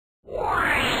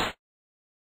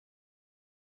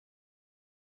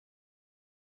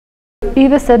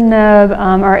Ivosidenib,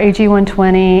 or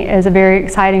AG120, is a very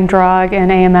exciting drug in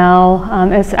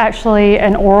AML. It's actually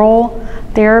an oral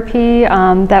therapy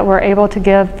that we're able to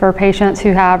give for patients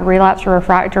who have relapsed or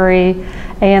refractory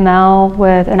AML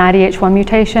with an IDH1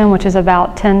 mutation, which is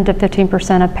about 10 to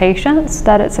 15% of patients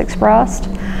that it's expressed.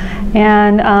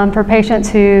 And for patients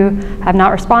who have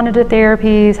not responded to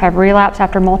therapies, have relapsed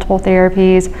after multiple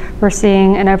therapies, we're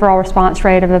seeing an overall response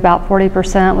rate of about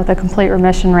 40% with a complete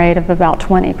remission rate of about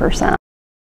 20%.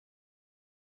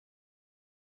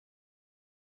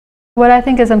 What I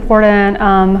think is important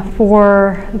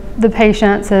for the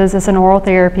patients is it's an oral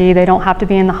therapy. They don't have to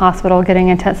be in the hospital getting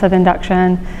intensive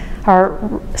induction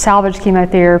or salvage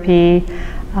chemotherapy.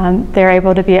 They're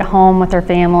able to be at home with their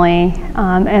family.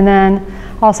 And then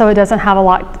also it doesn't have a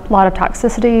lot of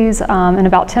toxicities. In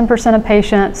about 10% of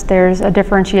patients, there's a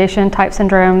differentiation type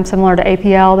syndrome similar to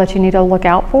APL that you need to look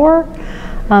out for.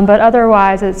 But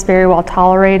otherwise, it's very well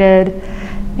tolerated.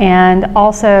 And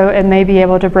also, it may be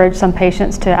able to bridge some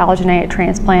patients to allogeneic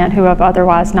transplant who have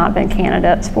otherwise not been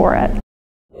candidates for it.